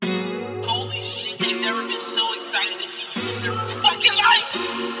saying this in your fucking life.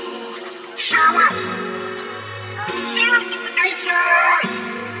 Share it. Share it with the nation.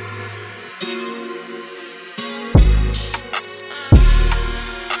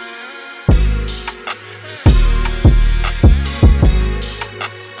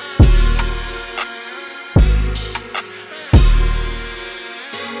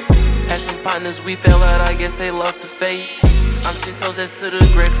 Partners, we fell out, I guess they lost the faith. I'm 6 hoes that's to the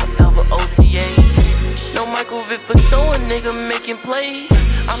grave forever OCA. No Michael Vick for show, a nigga making plays.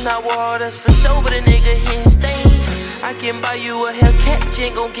 I'm not Warhol, that's for show, but a nigga hitting stains. I can buy you a Hellcat, but you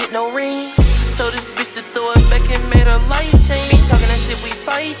ain't gon' get no ring. Told this bitch to throw it back and made her life change. Be talking that shit, we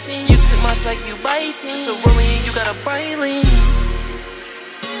fighting. You took my smack, you biting. So rolling, you got a bright lean.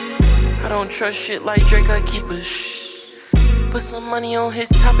 I don't trust shit like Drake, I keep a shh. Put some money on his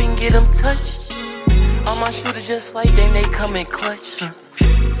top and get him touched. All my shooters just like them, they come in clutch.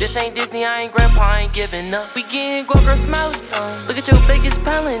 This ain't Disney, I ain't grandpa, I ain't giving up. We getting go, girl, smile some. Look at your biggest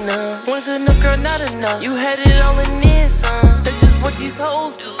piling up. One is enough, girl, not enough. You had it all in there, son. That's just what these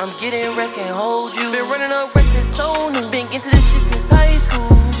hoes do. I'm getting rest, can't hold you. Been running up rest, it's so new. Been into this shit since high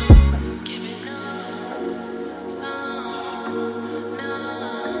school.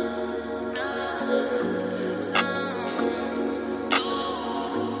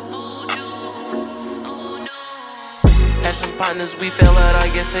 Some partners, we fell out, I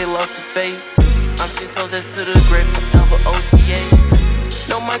guess they lost the faith. I'm 6 hoes that's to the grave forever OCA.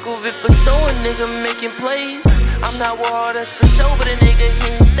 No Michael Vick for show, a nigga making plays. I'm not Warhol, that's for show, but a nigga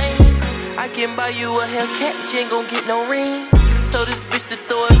hitting stains. I can buy you a Hellcat, but you ain't gon' get no ring. Told this bitch to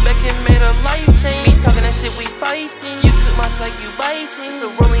throw